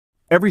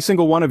Every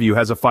single one of you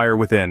has a fire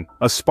within,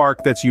 a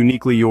spark that's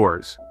uniquely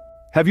yours.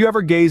 Have you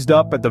ever gazed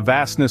up at the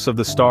vastness of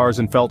the stars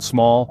and felt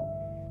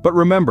small? But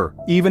remember,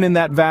 even in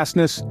that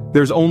vastness,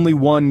 there's only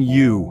one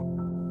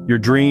you. Your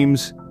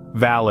dreams,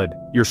 valid.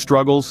 Your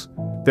struggles,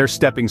 they're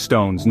stepping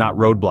stones, not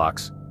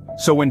roadblocks.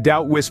 So when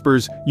doubt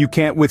whispers, you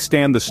can't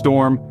withstand the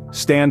storm,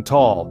 stand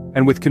tall,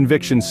 and with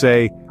conviction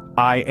say,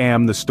 I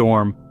am the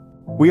storm.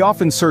 We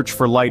often search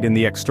for light in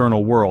the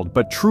external world,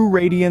 but true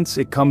radiance,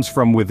 it comes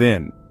from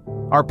within.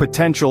 Our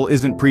potential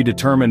isn't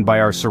predetermined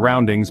by our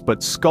surroundings,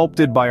 but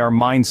sculpted by our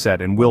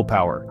mindset and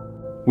willpower.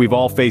 We've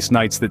all faced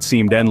nights that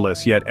seemed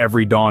endless, yet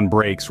every dawn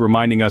breaks,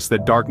 reminding us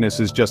that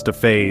darkness is just a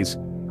phase.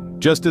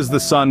 Just as the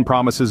sun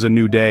promises a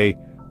new day,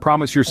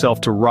 promise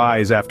yourself to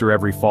rise after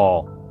every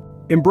fall.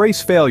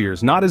 Embrace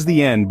failures, not as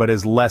the end, but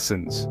as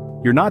lessons.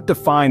 You're not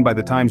defined by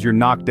the times you're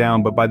knocked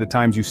down, but by the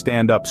times you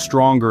stand up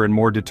stronger and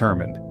more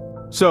determined.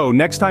 So,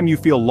 next time you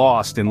feel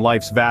lost in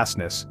life's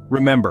vastness,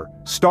 remember,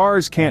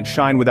 stars can't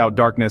shine without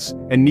darkness,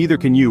 and neither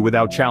can you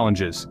without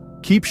challenges.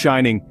 Keep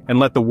shining, and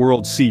let the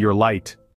world see your light.